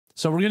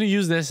So we're going to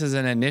use this as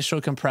an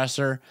initial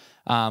compressor.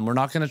 We're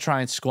not going to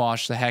try and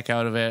squash the heck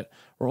out of it.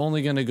 We're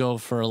only going to go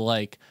for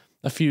like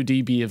a few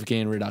dB of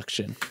gain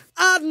reduction.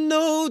 I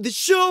know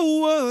that you're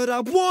what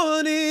I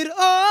wanted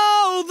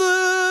all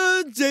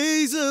the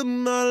days of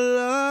my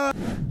life.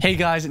 Hey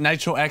guys,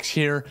 Nitro X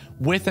here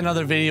with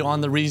another video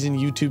on the Reason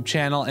YouTube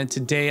channel, and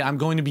today I'm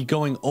going to be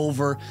going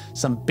over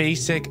some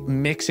basic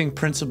mixing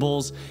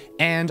principles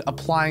and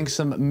applying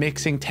some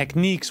mixing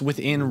techniques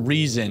within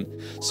Reason.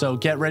 So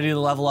get ready to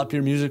level up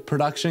your music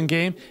production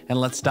game and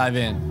let's dive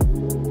in.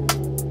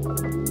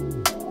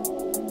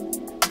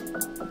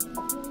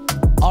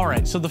 All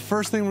right, so the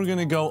first thing we're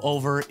gonna go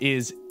over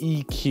is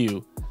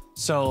EQ.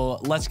 So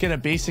let's get a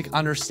basic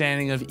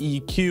understanding of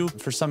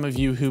EQ for some of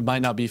you who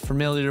might not be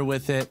familiar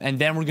with it. And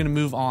then we're gonna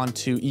move on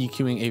to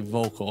EQing a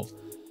vocal.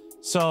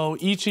 So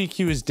each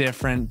EQ is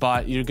different,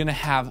 but you're gonna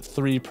have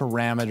 3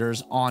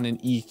 parameters on an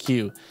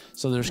EQ.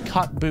 So there's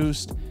cut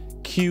boost,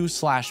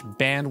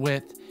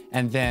 Q/bandwidth,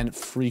 and then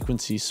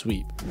frequency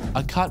sweep.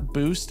 A cut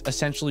boost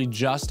essentially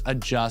just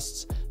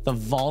adjusts the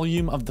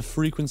volume of the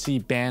frequency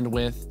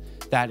bandwidth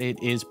that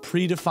it is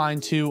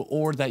predefined to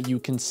or that you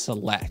can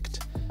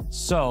select.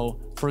 So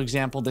for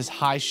example, this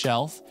high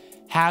shelf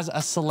has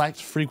a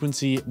select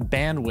frequency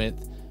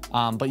bandwidth,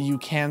 but you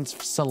can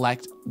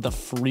select the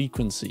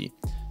frequency.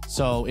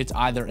 So it's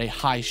either a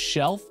high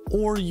shelf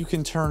or you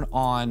can turn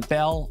on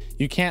bell.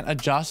 You can't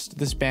adjust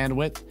this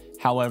bandwidth.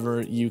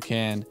 However, you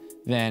can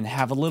then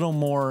have a little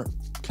more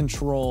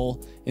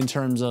control in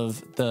terms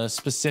of the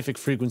specific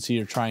frequency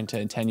you're trying to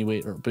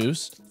attenuate or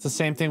boost. It's the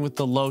same thing with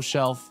the low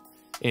shelf.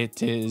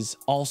 It is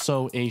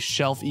also a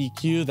shelf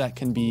EQ that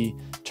can be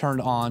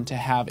turned on to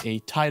have a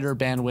tighter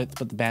bandwidth,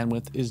 but the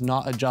bandwidth is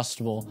not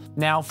adjustable.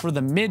 Now for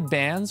the mid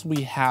bands,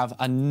 we have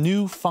a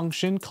new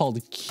function called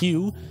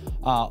Q,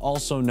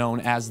 also known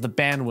as the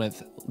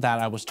bandwidth that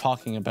I was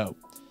talking about.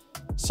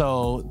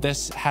 So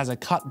this has a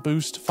cut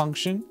boost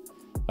function,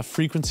 a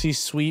frequency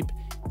sweep,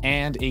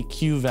 and a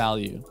Q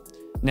value.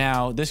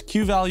 Now, this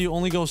Q value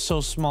only goes so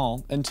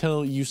small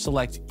until you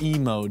select E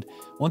mode.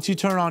 Once you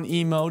turn on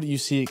E mode, you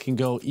see it can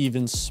go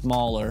even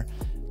smaller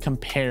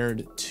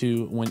compared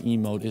to when E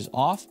mode is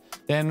off.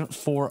 Then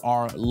for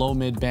our low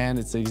mid band,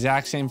 it's the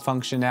exact same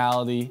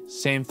functionality,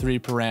 same 3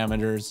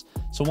 parameters.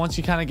 So once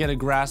you kind of get a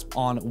grasp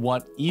on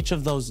what each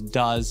of those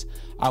does,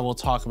 I will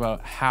talk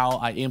about how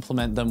I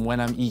implement them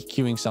when I'm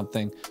EQing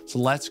something. So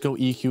let's go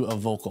EQ a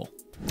vocal.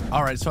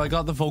 All right, so I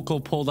got the vocal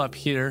pulled up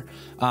here.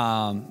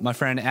 My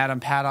friend Adam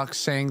Paddock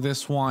sang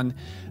this one.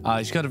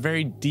 He's got a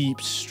very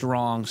deep,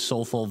 strong,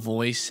 soulful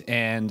voice,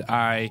 and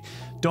I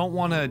don't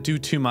want to do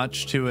too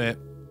much to it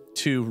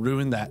to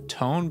ruin that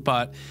tone,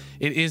 but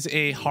it is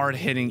a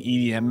hard-hitting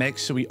EDM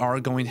mix, so we are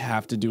going to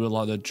have to do a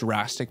lot of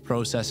drastic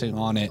processing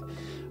on it.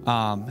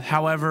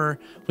 However,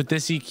 with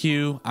this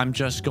EQ, I'm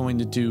just going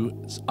to do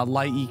a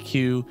light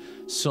EQ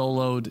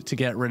soloed to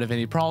get rid of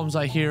any problems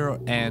I hear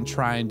and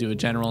try and do a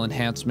general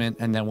enhancement,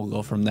 and then we'll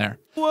go from there.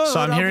 So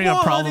I'm hearing a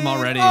problem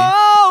already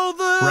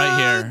right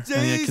here,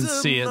 and you can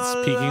see it's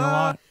peaking a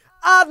lot.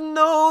 I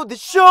know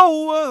that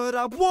you're what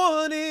I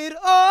wanted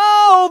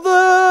all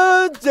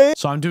the days.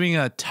 So I'm doing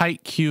a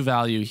tight Q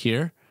value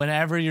here.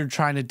 Whenever you're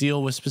trying to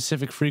deal with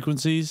specific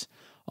frequencies,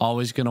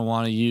 always going to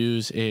want to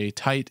use a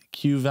tight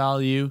Q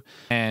value,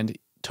 and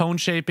tone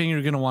shaping,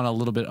 you're going to want a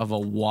little bit of a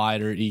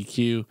wider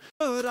EQ.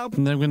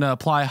 And then I'm going to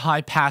apply a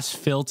high pass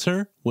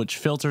filter, which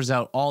filters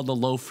out all the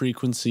low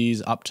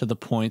frequencies up to the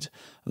point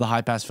of the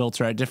high pass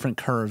filter at different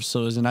curves.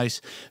 So there's a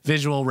nice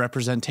visual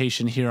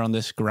representation here on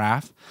this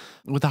graph.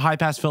 With the high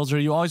pass filter,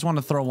 you always want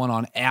to throw one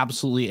on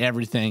absolutely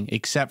everything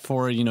except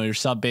for, you know, your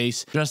sub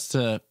bass, just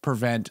to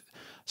prevent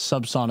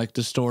subsonic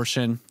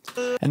distortion.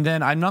 And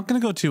then I'm not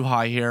going to go too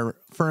high here.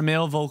 For a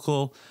male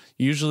vocal,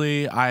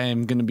 usually I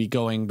am going to be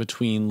going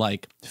between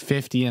like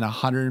 50 and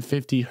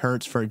 150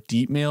 hertz for a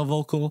deep male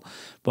vocal,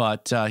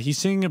 but he's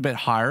singing a bit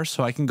higher,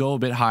 so I can go a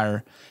bit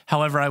higher.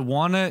 However, I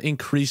want to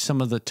increase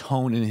some of the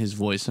tone in his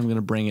voice. I'm going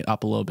to bring it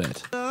up a little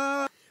bit.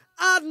 I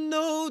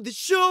know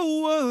that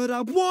you're what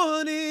I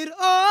wanted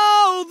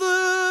all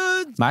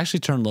the I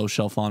actually turned low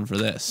shelf on for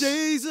this.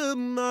 days of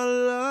my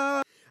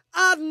life.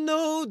 I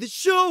know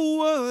that you're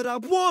what I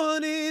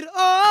wanted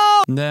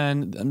all. And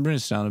then I'm bringing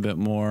this down a bit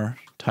more,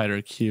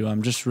 tighter Q.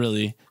 I'm just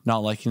really not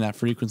liking that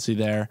frequency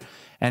there.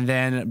 And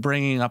then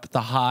bringing up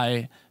the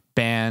high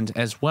band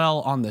as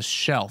well on the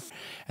shelf.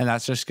 And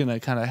that's just going to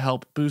kind of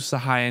help boost the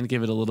high end,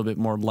 give it a little bit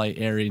more light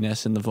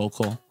airiness in the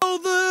vocal. All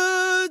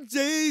the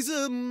days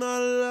of my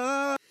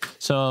life.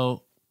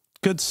 So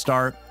good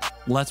start.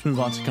 Let's move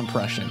on to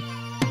compression.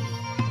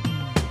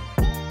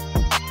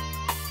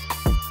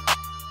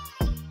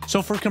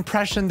 So for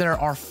compression, there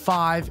are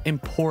 5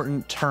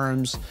 important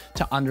terms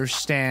to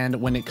understand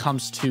when it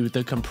comes to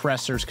the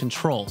compressor's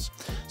controls.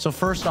 So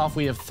first off,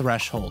 we have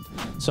threshold.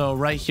 So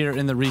right here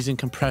in the Reason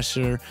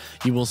compressor,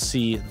 you will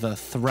see the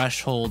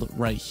threshold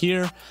right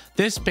here.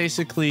 This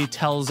basically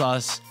tells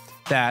us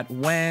that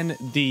when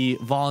the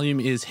volume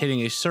is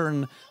hitting a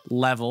certain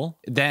level,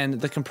 then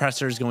the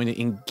compressor is going to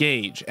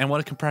engage. And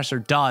what a compressor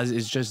does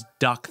is just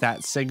duck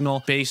that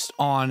signal based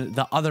on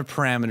the other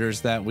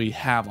parameters that we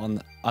have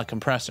on a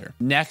compressor.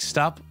 Next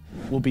up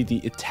will be the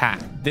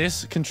attack.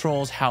 This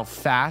controls how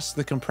fast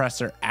the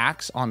compressor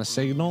acts on a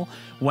signal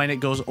when it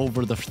goes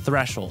over the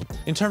threshold.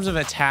 In terms of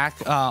attack,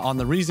 on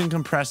the Reason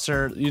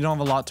compressor, you don't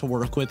have a lot to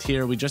work with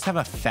here. We just have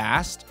a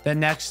fast. Then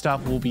next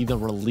up will be the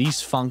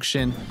release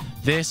function.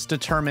 This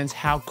determines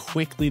how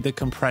quickly the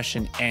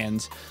compression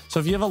ends. So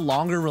if you have a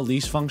longer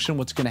release function,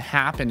 what's going to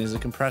happen is the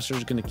compressor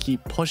is going to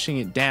keep pushing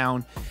it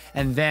down,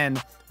 and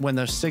then when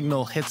the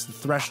signal hits the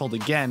threshold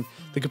again,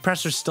 the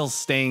compressor is still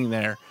staying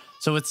there.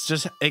 So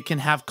it can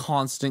have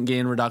constant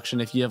gain reduction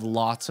if you have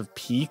lots of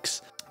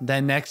peaks.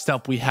 Then next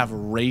up, we have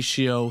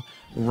ratio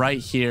right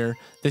here.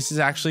 This is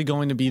actually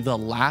going to be the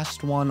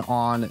last one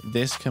on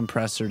this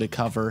compressor to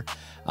cover.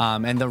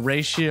 And the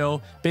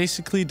ratio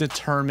basically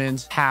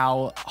determines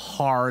how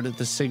hard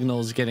the signal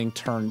is getting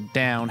turned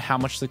down, how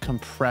much the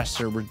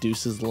compressor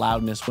reduces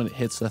loudness when it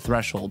hits the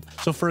threshold.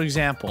 So for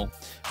example,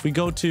 if we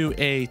go to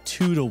a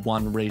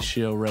 2-to-1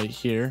 ratio right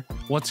here,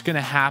 what's going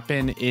to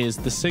happen is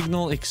the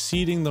signal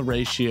exceeding the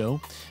ratio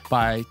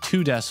by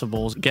 2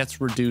 decibels gets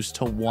reduced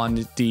to 1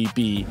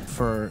 dB.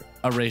 For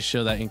a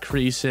ratio that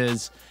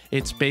increases,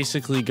 it's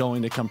basically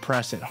going to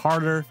compress it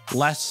harder,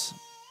 less.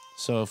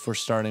 So if we're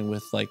starting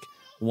with like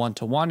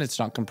 1-to-1, it's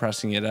not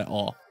compressing it at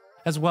all.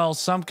 As well,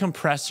 some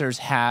compressors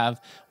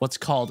have what's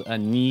called a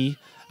knee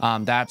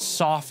that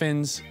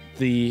softens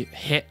the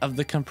hit of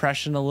the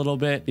compression a little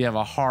bit. If you have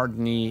a hard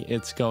knee,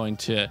 it's going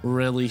to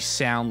really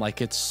sound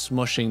like it's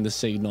smushing the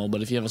signal.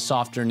 But if you have a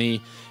softer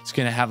knee, it's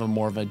going to have a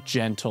more of a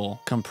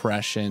gentle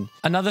compression.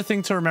 Another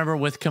thing to remember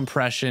with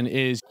compression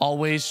is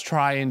always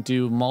try and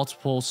do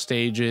multiple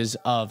stages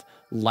of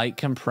light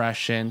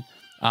compression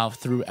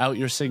throughout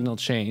your signal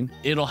chain.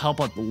 It'll help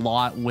a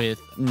lot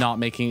with not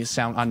making it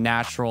sound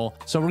unnatural.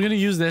 So we're going to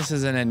use this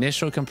as an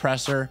initial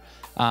compressor.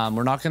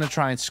 We're not going to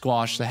try and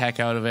squash the heck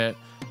out of it.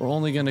 We're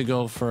only going to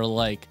go for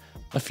like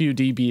a few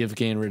dB of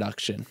gain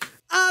reduction.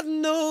 I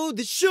know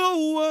that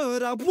you're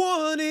what I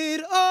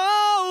wanted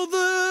all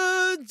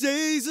the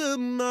days of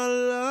my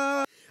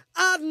life.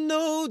 I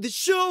know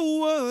that you're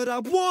what I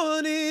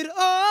wanted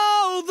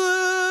all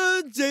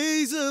the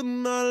days of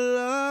my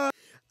life.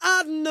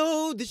 I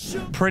know that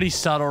you're pretty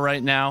subtle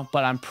right now,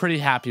 but I'm pretty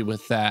happy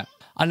with that.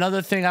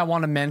 Another thing I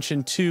want to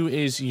mention too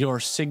is your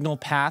signal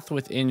path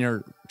within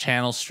your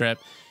channel strip.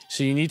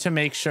 So you need to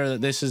make sure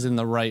that this is in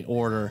the right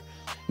order.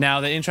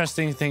 Now, the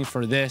interesting thing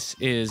for this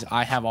is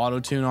I have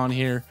auto-tune on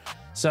here.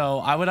 So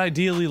I would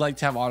ideally like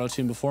to have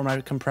auto-tune before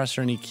my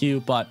compressor and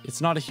EQ, but it's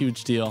not a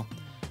huge deal.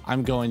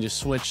 I'm going to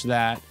switch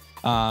that.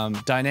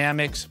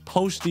 Dynamics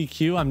post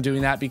EQ, I'm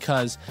doing that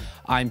because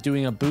I'm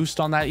doing a boost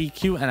on that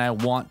EQ and I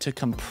want to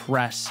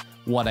compress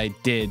what I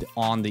did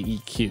on the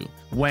EQ.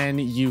 When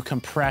you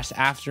compress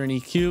after an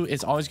EQ,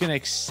 it's always going to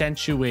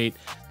accentuate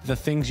the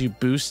things you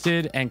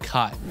boosted and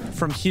cut.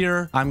 From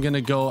here, I'm going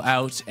to go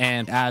out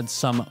and add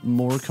some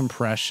more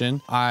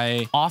compression.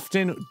 I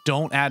often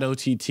don't add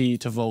OTT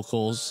to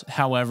vocals.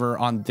 However,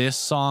 on this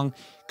song,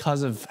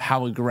 because of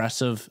how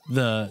aggressive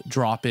the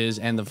drop is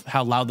and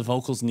how loud the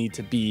vocals need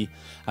to be,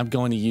 I'm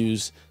going to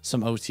use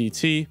some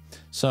OTT.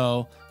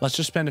 So let's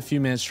just spend a few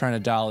minutes trying to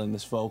dial in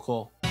this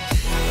vocal.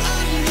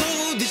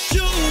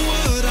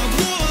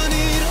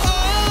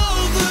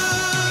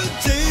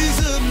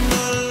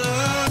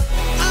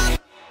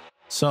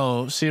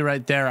 So see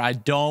right there, I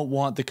don't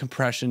want the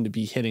compression to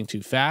be hitting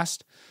too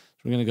fast.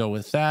 So we're going to go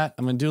with that.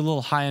 I'm going to do a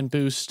little high-end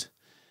boost.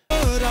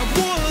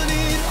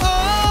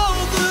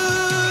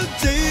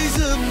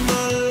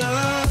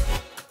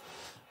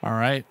 All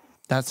right,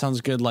 that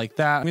sounds good like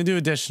that. I'm going to do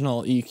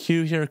additional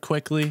EQ here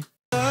quickly.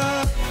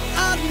 I'm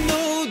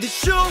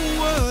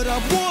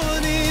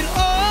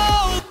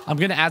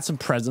going to add some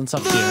presence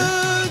up here.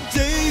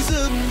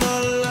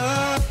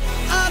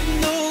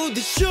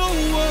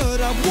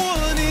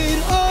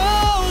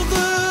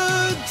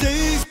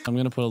 I'm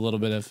going to put a little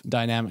bit of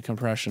dynamic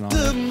compression on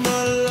it.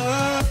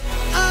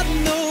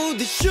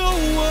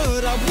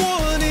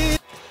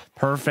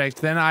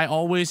 Perfect. Then I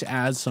always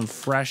add some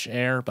Fresh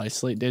Air by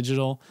Slate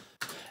Digital.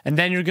 And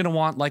then you're going to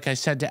want, like I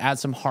said, to add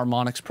some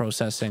harmonics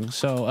processing.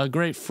 So a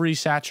great free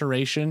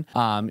saturation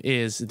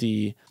is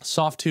the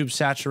soft tube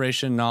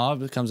saturation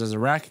knob. It comes as a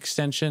rack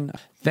extension.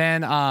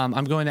 Then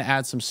I'm going to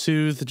add some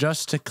soothe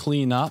just to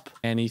clean up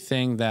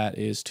anything that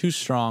is too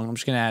strong. I'm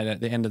just going to add it at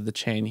the end of the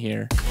chain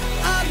here.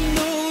 I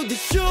know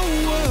that you're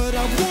what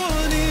I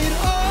wanted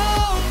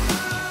all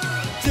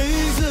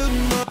days of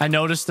my... I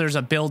noticed there's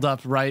a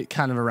buildup right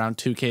kind of around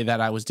 2K that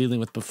I was dealing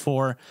with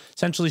before.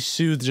 Essentially,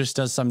 soothe just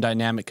does some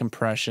dynamic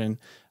compression.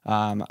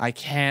 I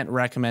can't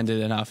recommend it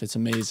enough. It's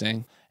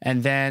amazing.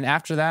 And then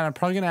after that, I'm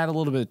probably going to add a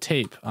little bit of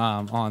tape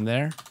on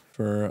there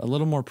for a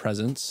little more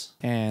presence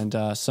and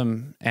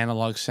some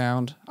analog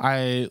sound.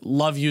 I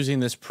love using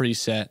this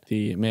preset,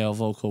 the male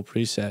vocal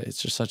preset.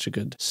 It's just such a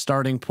good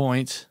starting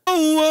point.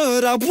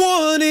 What I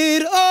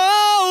wanted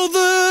all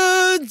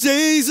the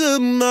days of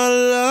my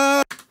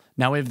life.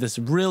 Now we have this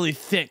really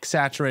thick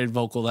saturated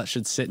vocal that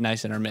should sit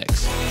nice in our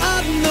mix.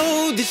 I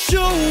know the show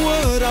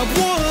what I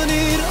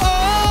wanted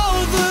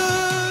all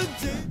the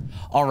day.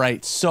 All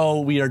right, so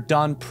we are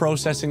done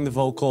processing the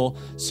vocal.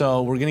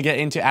 So we're gonna get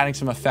into adding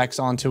some effects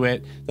onto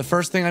it. The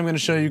first thing I'm gonna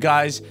show you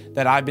guys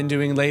that I've been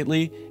doing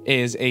lately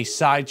is a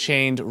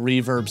sidechained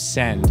reverb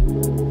send.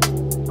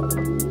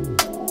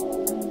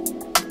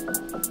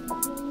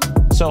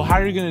 So how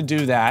you're gonna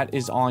do that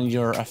is on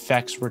your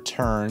effects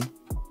return.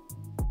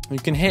 You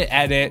can hit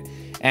edit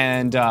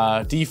and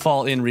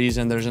default in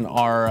Reason. There's an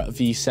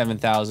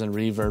RV7000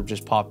 reverb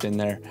just popped in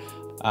there.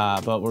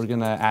 But we're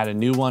gonna add a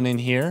new one in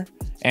here.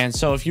 And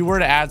so if you were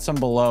to add some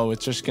below,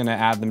 it's just gonna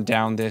add them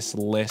down this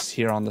list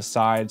here on the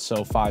side.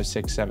 So 5,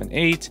 6, 7,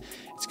 8.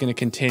 It's gonna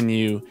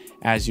continue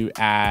as you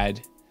add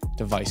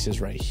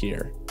devices right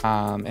here.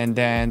 And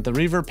then the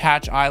reverb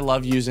patch I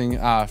love using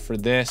for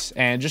this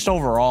and just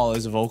overall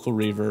as a vocal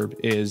reverb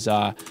is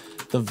the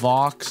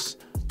Vox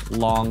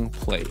long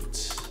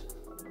plate.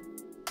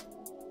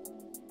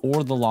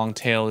 Or the long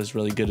tail is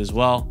really good as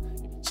well.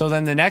 So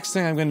then the next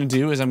thing I'm going to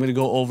do is I'm going to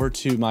go over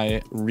to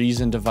my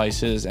Reason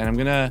devices and I'm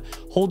going to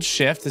hold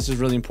shift. This is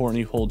really important.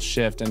 You hold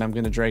shift and I'm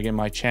going to drag in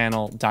my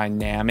channel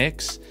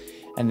dynamics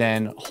and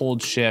then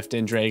hold shift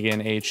and drag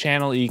in a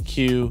channel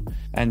EQ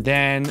and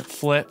then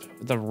flip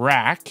the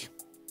rack.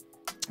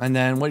 And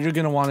then what you're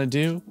going to want to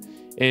do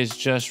is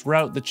just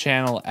route the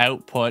channel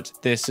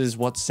output. This is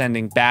what's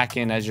sending back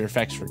in as your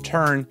effects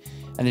return.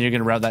 And then you're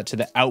going to route that to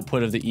the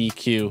output of the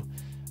EQ.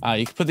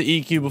 You can put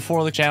the EQ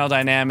before the channel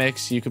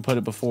dynamics. You can put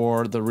it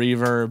before the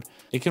reverb.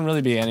 It can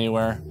really be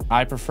anywhere.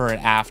 I prefer it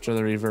after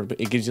the reverb.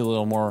 It gives you a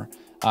little more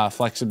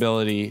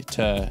flexibility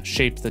to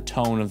shape the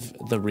tone of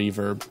the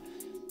reverb.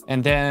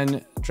 And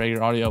then drag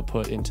your audio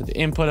output into the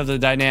input of the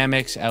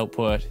dynamics,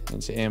 output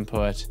into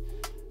input.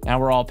 Now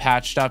we're all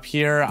patched up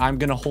here. I'm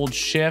gonna hold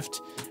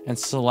shift and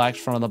select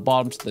from the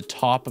bottom to the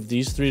top of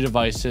these three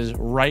devices,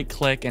 right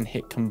click and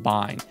hit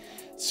combine.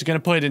 It's going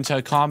to put it into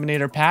a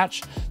combinator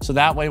patch. So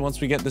that way,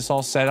 once we get this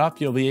all set up,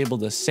 you'll be able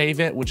to save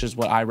it, which is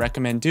what I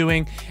recommend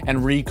doing,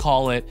 and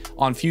recall it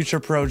on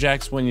future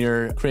projects when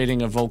you're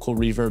creating a vocal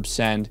reverb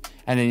send.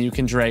 And then you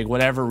can drag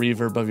whatever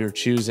reverb of your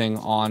choosing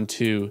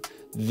onto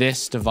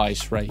this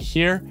device right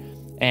here.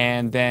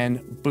 And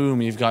then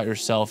boom, you've got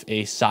yourself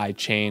a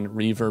sidechain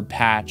reverb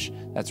patch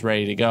that's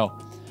ready to go.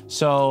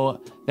 So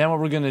then what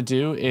we're going to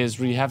do is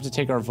we have to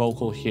take our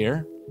vocal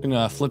here. I'm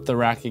gonna flip the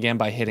rack again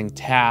by hitting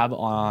tab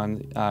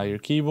on your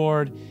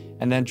keyboard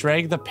and then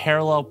drag the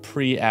parallel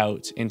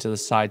pre-out into the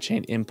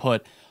sidechain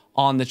input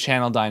on the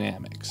channel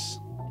dynamics.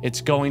 It's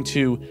going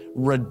to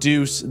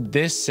reduce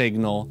this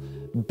signal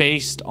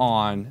based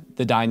on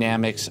the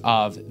dynamics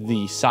of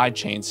the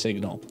sidechain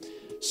signal.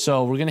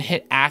 So we're gonna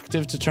hit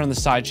active to turn the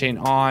sidechain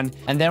on,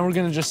 and then we're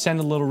gonna just send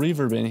a little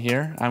reverb in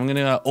here. I'm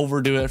gonna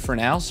overdo it for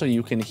now so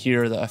you can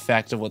hear the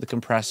effect of what the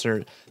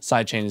compressor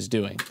sidechain is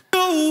doing.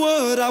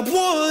 What I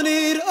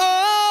wanted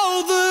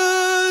all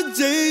the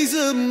days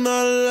of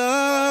my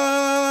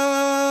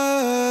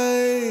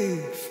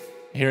life.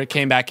 Here it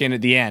came back in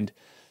at the end.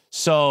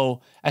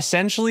 So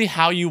essentially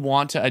how you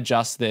want to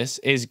adjust this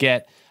is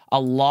get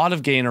a lot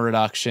of gain or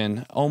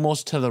reduction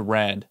almost to the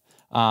red.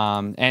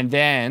 And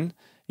then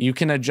you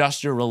can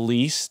adjust your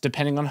release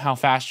depending on how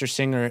fast your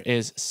singer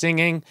is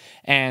singing.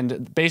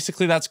 And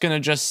basically that's going to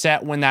just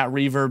set when that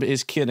reverb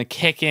is going to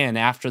kick in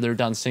after they're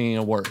done singing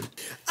a word.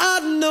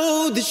 I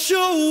know the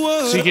show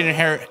was. So you can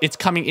hear it's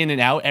coming in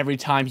and out every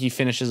time he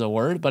finishes a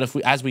word. But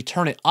as we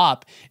turn it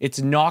up,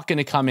 it's not going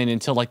to come in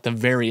until like the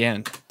very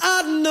end.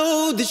 I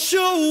know the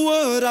show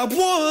what I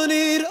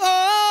wanted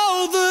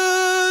all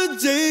the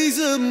days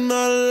of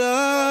my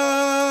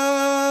life.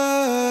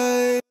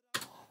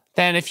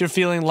 Then if you're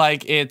feeling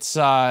like it's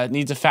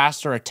needs a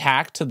faster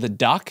attack to the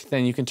duck,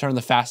 then you can turn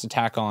the fast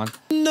attack on.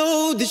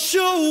 Know the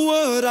show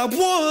what I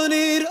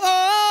wanted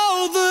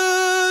all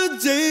the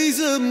days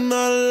of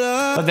my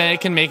life. But then it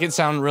can make it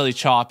sound really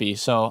choppy.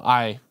 So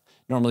I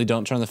normally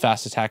don't turn the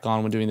fast attack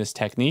on when doing this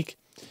technique.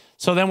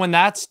 So then when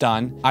that's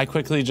done, I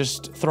quickly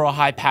just throw a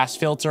high pass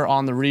filter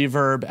on the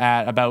reverb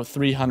at about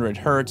 300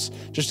 Hertz,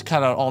 just to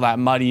cut out all that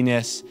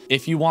muddiness.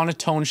 If you want to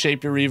tone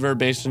shape your reverb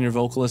based on your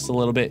vocalist a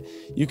little bit,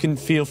 you can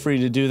feel free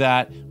to do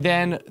that.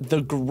 Then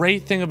the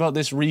great thing about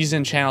this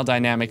Reason channel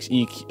dynamics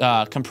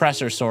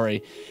compressor,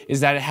 is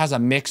that it has a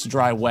mix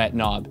dry wet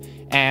knob.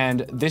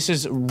 And this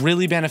is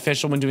really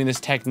beneficial when doing this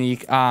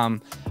technique.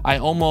 I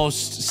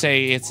almost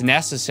say it's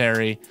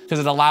necessary because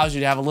it allows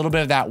you to have a little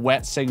bit of that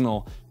wet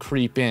signal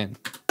creep in.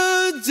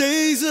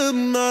 Days of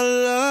my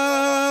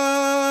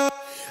life.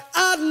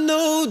 I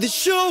know the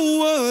show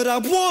what I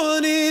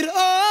wanted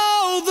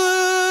all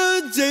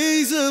the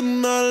days of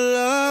my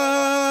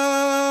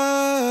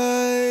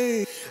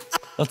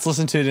life. Let's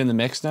listen to it in the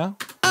mix now.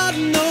 I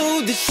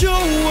know the show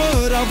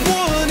what I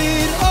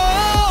wanted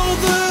all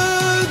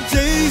the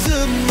days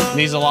of my life.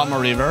 Needs a lot more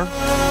reverb.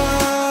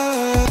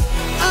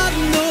 I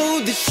know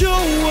the show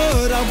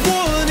what I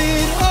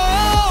wanted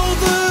all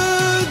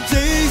the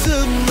days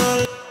of my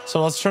life. So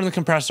let's turn the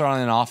compressor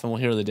on and off and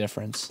we'll hear the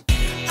difference.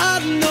 I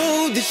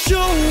know that you're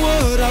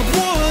what I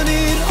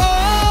wanted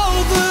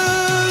all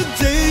the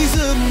days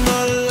of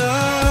my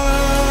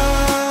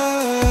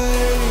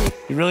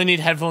life. You really need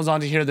headphones on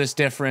to hear this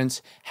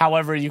difference.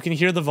 However, you can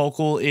hear the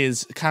vocal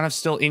is kind of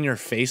still in your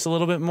face a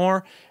little bit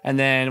more. And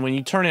then when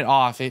you turn it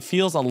off, it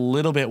feels a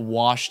little bit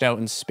washed out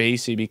and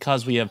spacey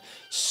because we have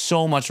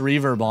so much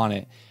reverb on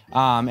it.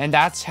 And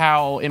that's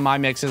how, in my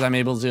mixes, I'm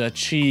able to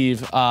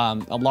achieve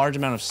a large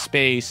amount of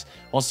space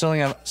while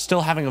still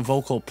having a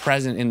vocal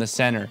present in the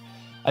center.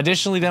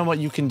 Additionally, then what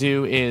you can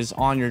do is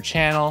on your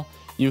channel,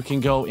 you can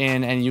go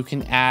in and you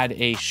can add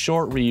a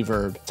short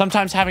reverb.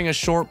 Sometimes having a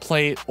short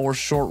plate or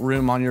short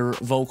room on your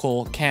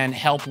vocal can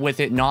help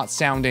with it not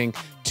sounding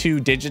too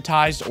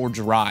digitized or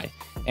dry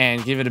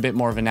and give it a bit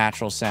more of a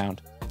natural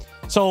sound.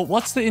 So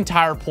what's the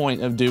entire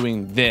point of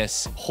doing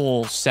this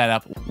whole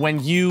setup?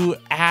 When you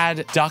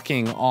add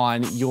ducking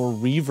on your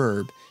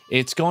reverb,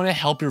 it's going to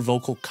help your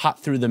vocal cut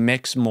through the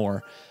mix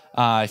more.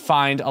 I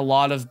find a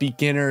lot of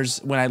beginners,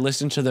 when I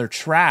listen to their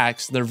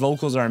tracks, their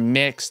vocals are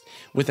mixed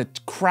with a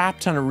crap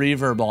ton of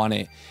reverb on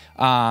it.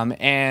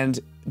 And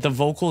the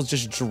vocal is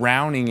just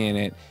drowning in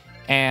it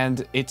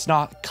and it's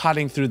not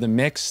cutting through the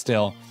mix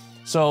still.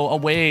 So a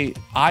way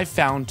I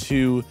found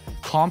to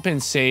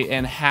compensate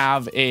and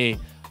have a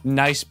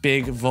nice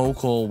big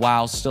vocal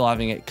while still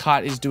having it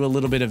cut is do a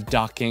little bit of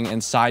ducking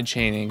and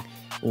sidechaining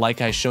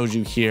like I showed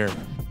you here.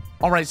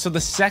 All right, so the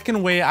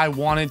second way I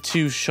wanted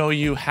to show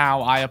you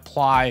how I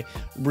apply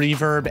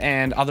reverb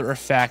and other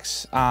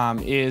effects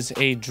is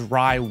a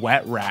dry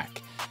wet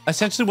rack.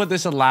 Essentially what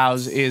this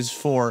allows is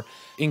for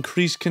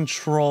increased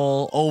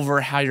control over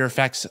how your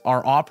effects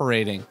are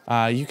operating.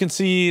 You can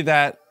see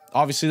that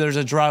obviously there's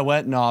a dry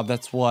wet knob.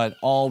 That's what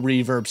all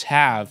reverbs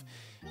have.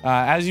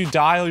 As you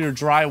dial your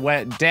dry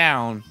wet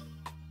down,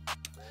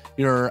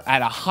 you're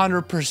at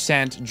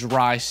 100%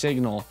 dry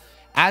signal.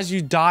 As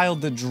you dial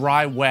the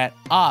dry wet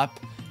up,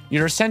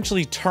 you're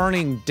essentially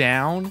turning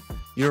down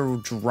your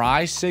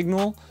dry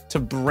signal to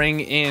bring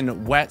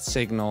in wet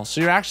signal. So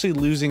you're actually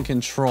losing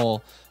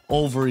control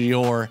over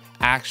your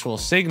actual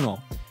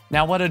signal.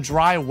 Now, what a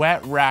dry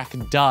wet rack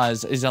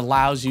does is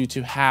allows you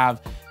to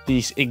have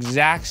the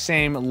exact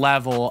same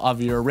level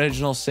of your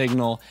original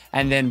signal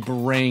and then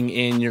bring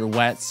in your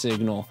wet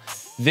signal.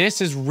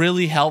 This is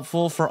really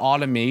helpful for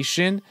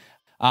automation,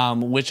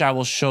 which I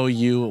will show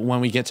you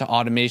when we get to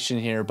automation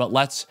here, but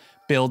let's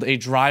build a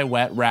dry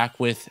wet rack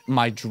with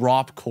my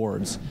drop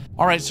chords.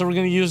 All right, so we're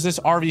gonna use this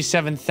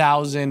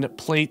RV7000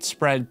 plate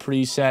spread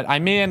preset. I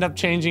may end up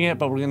changing it,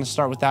 but we're gonna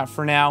start with that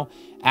for now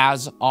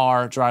as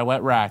our dry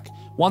wet rack.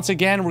 Once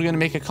again, we're gonna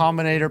make a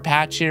combinator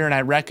patch here, and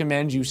I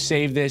recommend you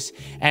save this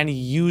and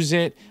use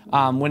it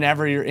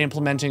whenever you're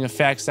implementing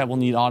effects that will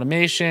need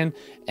automation,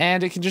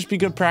 and it can just be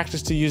good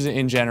practice to use it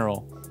in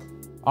general.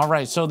 All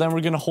right, so then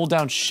we're gonna hold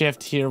down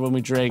Shift here when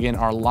we drag in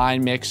our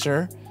line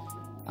mixer.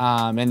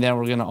 And then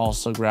we're gonna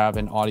also grab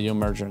an audio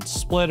merger and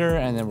splitter,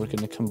 and then we're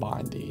gonna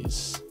combine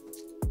these.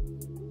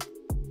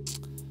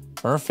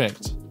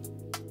 Perfect.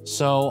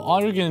 So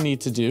all you're gonna need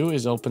to do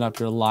is open up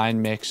your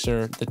line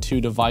mixer, the two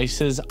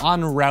devices,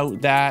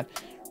 unroute that,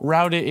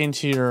 route it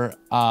into your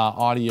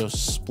audio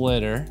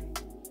splitter,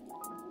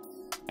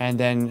 and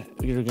then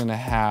you're gonna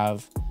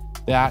have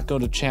that go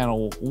to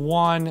channel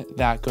 1,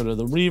 that go to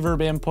the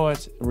reverb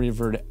input,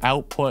 reverb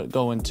output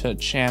go into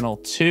channel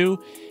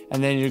 2,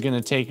 and then you're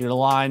gonna take your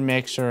line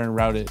mixer and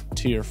route it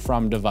to your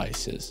from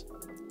devices.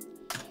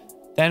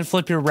 Then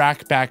flip your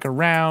rack back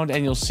around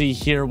and you'll see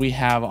here we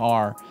have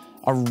our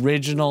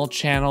original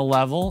channel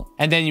level,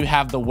 and then you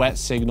have the wet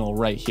signal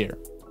right here.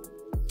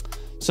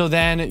 So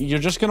then you're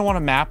just gonna wanna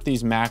map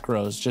these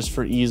macros just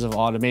for ease of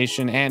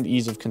automation and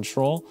ease of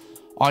control.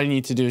 All you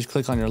need to do is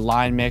click on your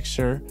line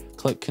mixer,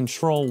 click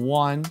Control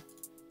 1,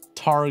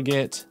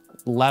 target,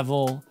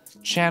 level,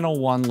 channel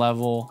 1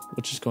 level,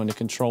 which is going to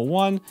Control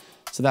 1.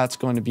 So that's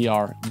going to be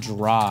our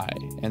dry.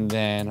 And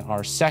then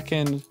our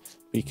second,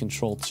 be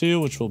Control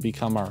 2, which will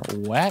become our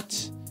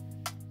wet.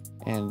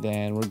 And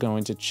then we're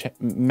going to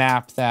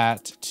map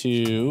that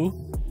to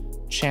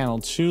channel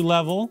 2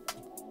 level.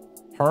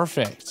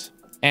 Perfect.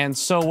 And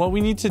so what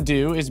we need to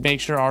do is make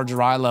sure our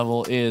dry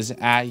level is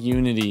at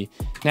unity.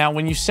 Now,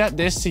 when you set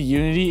this to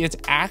unity, it's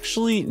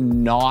actually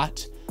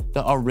not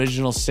the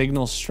original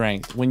signal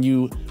strength. When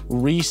you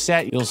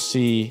reset, you'll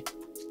see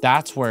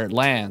that's where it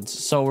lands.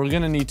 So we're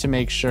gonna need to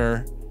make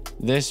sure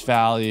this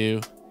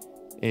value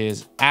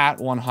is at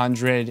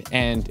 100.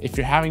 And if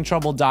you're having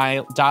trouble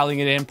dialing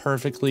it in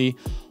perfectly,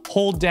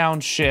 hold down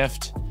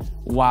Shift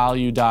while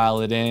you dial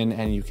it in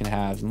and you can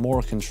have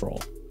more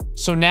control.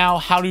 So now,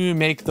 how do you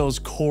make those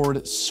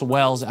chord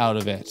swells out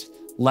of it?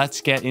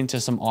 Let's get into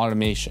some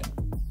automation.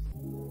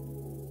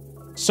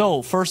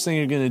 So first thing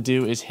you're gonna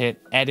do is hit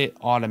Edit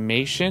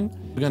Automation.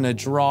 We're gonna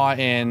draw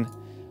in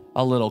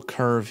a little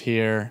curve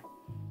here.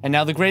 And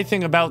now the great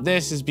thing about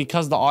this is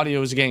because the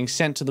audio is getting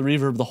sent to the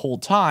reverb the whole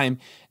time,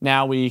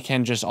 now we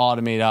can just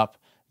automate up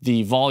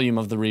the volume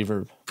of the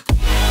reverb.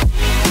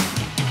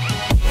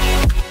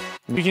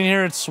 You can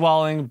hear it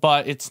swelling,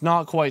 but it's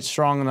not quite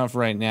strong enough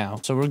right now.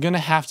 So we're gonna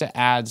have to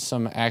add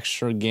some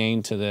extra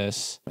gain to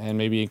this and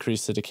maybe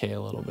increase the decay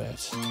a little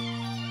bit.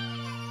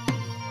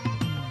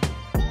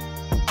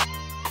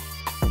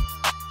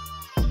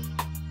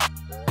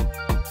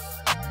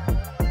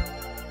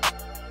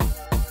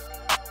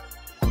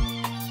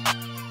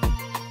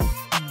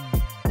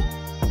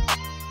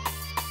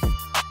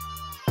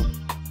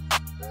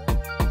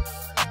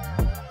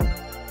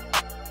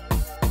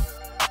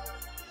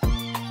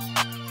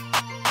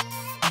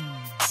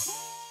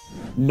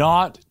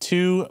 Not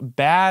too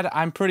bad.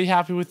 I'm pretty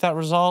happy with that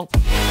result.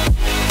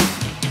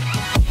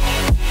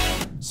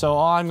 So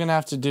all I'm gonna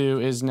have to do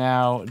is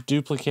now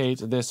duplicate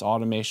this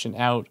automation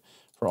out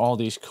for all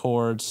these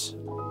chords.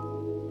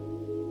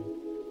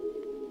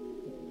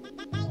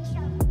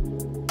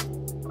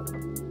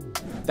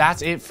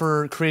 That's it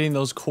for creating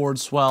those chord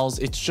swells.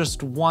 It's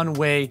just one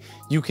way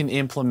you can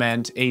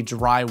implement a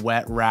dry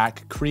wet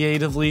rack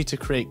creatively to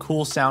create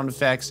cool sound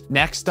effects.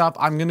 Next up,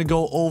 I'm gonna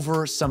go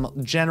over some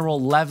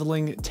general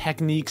leveling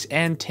techniques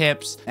and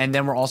tips, and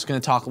then we're also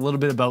gonna talk a little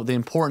bit about the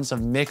importance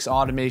of mix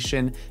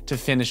automation to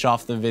finish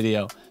off the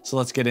video. So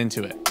let's get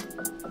into it.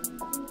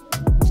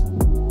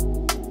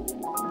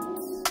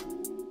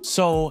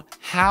 So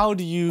how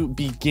do you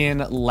begin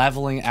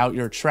leveling out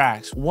your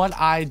tracks? What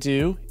I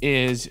do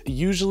is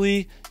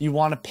usually you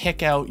want to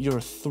pick out your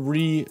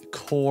 3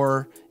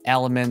 core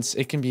elements.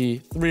 It can be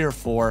 3 or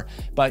 4,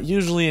 but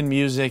usually in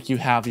music you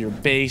have your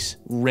bass,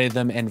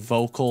 rhythm, and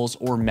vocals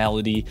or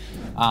melody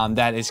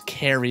that is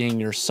carrying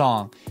your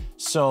song.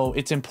 So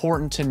it's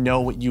important to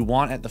know what you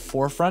want at the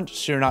forefront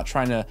so you're not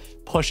trying to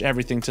push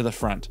everything to the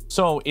front.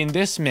 So in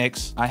this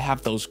mix, I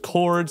have those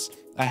chords,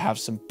 I have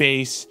some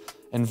bass,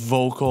 and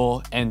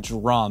vocal and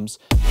drums.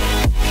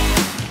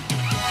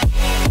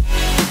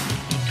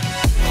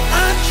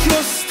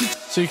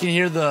 So you can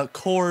hear the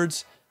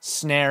chords,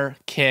 snare,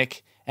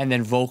 kick, and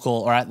then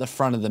vocal are at the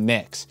front of the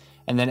mix.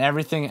 And then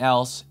everything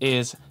else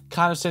is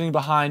kind of sitting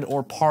behind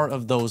or part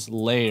of those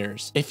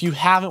layers. If you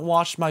haven't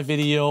watched my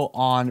video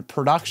on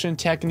production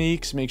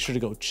techniques, make sure to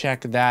go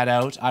check that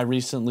out. I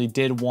recently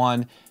did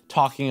one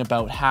talking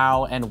about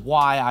how and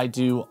why I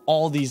do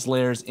all these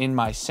layers in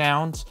my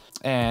sounds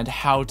and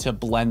how to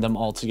blend them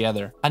all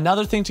together.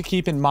 Another thing to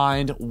keep in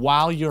mind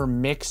while you're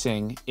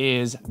mixing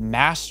is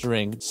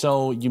mastering,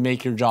 so you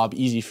make your job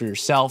easy for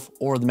yourself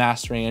or the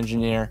mastering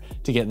engineer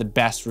to get the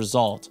best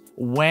result.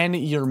 When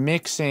you're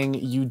mixing,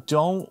 you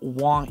don't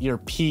want your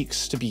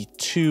peaks to be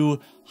too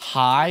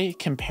high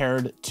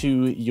compared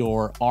to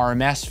your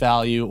RMS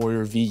value or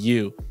your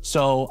VU.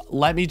 So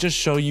let me just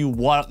show you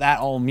what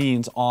that all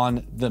means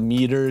on the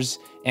meters,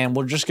 and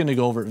we're just gonna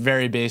go over it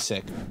very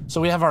basic.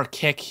 So we have our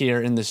kick here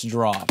in this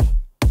drop.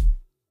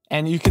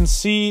 And you can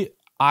see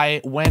I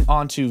went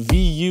onto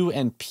VU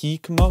and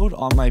peak mode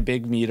on my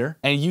big meter,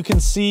 and you can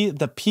see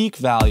the peak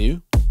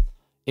value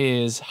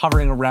is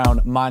hovering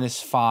around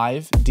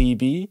 -5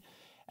 dB,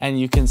 and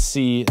you can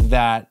see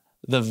that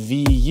the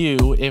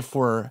VU, if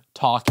we're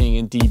talking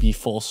in dB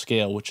full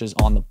scale, which is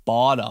on the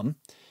bottom,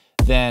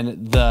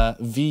 then the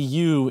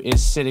VU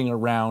is sitting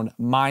around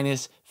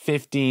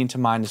 -15 to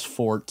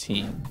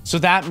 -14. So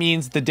that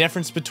means the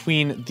difference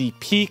between the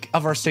peak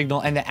of our signal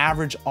and the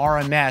average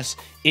RMS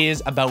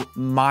is about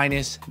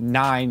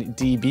 -9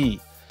 dB.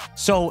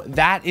 So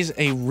that is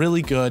a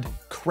really good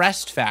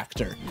crest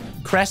factor.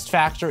 Crest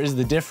factor is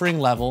the differing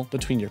level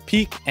between your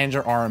peak and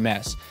your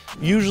RMS.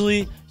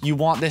 Usually you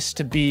want this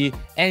to be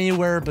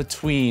anywhere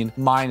between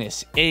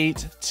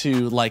 -8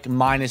 to like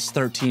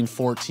 -13,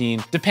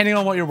 14, depending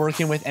on what you're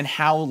working with and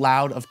how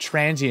loud of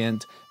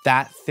transient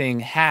that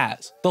thing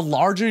has. The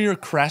larger your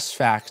crest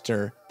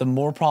factor, the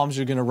more problems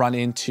you're gonna run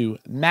into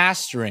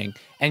mastering,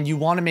 and you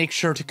wanna make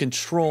sure to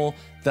control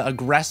the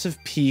aggressive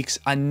peaks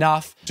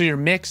enough so your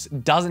mix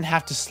doesn't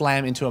have to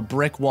slam into a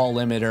brick wall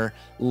limiter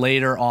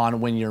later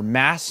on when you're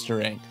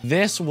mastering.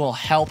 This will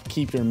help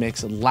keep your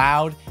mix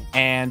loud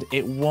and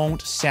it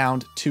won't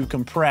sound too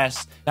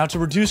compressed. Now, to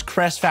reduce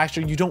crest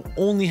factor, you don't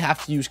only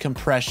have to use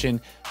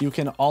compression, you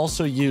can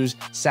also use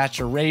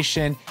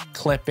saturation,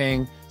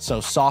 clipping,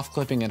 so soft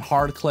clipping and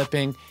hard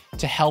clipping,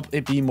 to help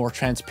it be more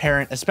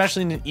transparent,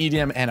 especially in an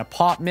EDM and a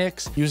pop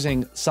mix,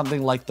 using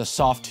something like the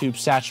soft tube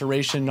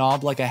saturation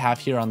knob like I have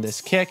here on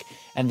this kick,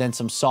 and then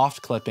some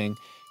soft clipping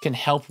can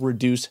help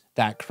reduce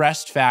that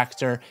crest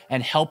factor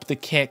and help the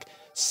kick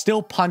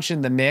still punch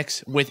in the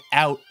mix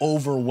without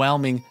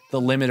overwhelming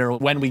the limiter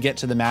when we get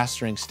to the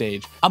mastering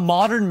stage. A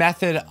modern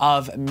method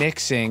of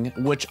mixing,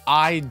 which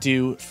I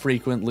do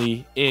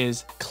frequently,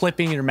 is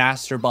clipping your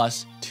master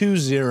bus to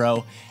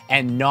 0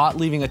 and not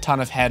leaving a ton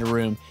of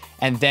headroom,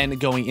 and then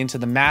going into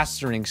the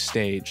mastering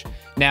stage.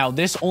 Now,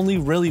 this only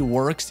really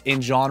works in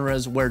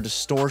genres where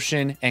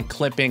distortion and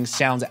clipping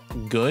sounds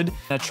good.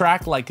 In a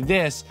track like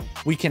this,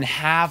 we can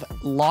have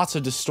lots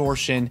of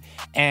distortion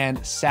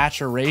and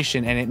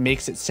saturation, and it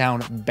makes it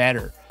sound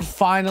better.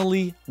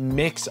 Finally,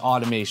 mix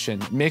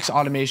automation. Mix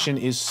automation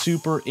is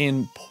super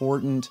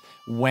important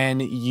when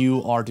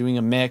you are doing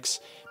a mix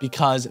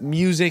because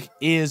music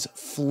is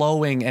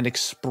flowing and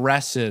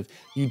expressive.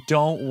 You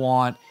don't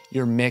want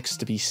your mix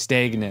to be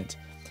stagnant.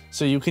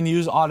 So you can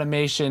use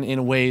automation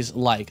in ways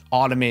like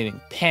automating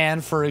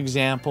pan, for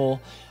example,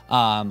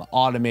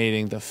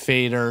 automating the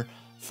fader.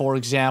 For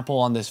example,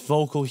 on this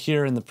vocal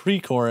here in the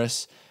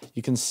pre-chorus,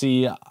 you can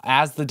see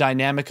as the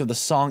dynamic of the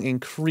song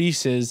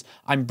increases,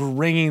 I'm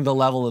bringing the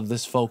level of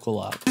this vocal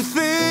up.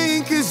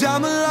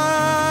 I'm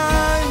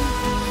alive.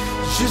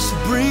 Just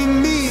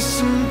bring me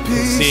some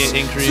peace. See it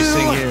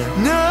increasing here.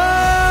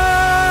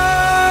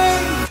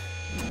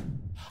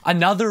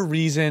 Another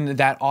reason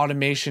that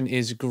automation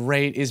is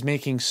great is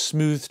making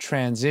smooth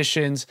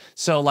transitions.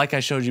 So like I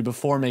showed you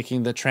before,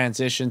 making the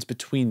transitions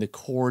between the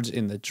chords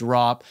in the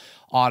drop,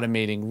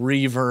 automating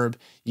reverb,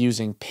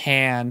 using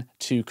pan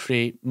to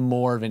create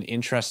more of an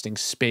interesting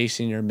space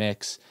in your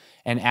mix,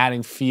 and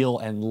adding feel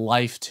and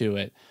life to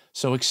it.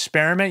 So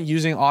experiment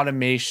using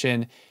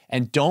automation,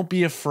 and don't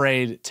be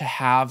afraid to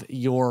have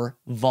your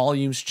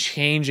volumes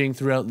changing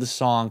throughout the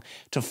song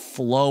to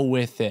flow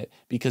with it,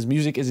 because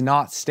music is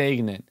not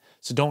stagnant.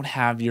 So don't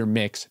have your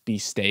mix be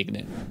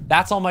stagnant.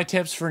 That's all my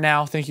tips for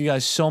now. Thank you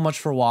guys so much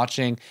for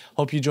watching.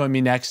 Hope you join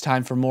me next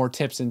time for more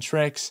tips and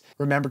tricks.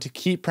 Remember to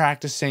keep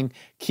practicing,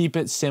 keep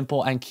it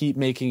simple, and keep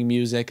making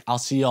music. I'll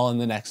see y'all in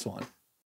the next one.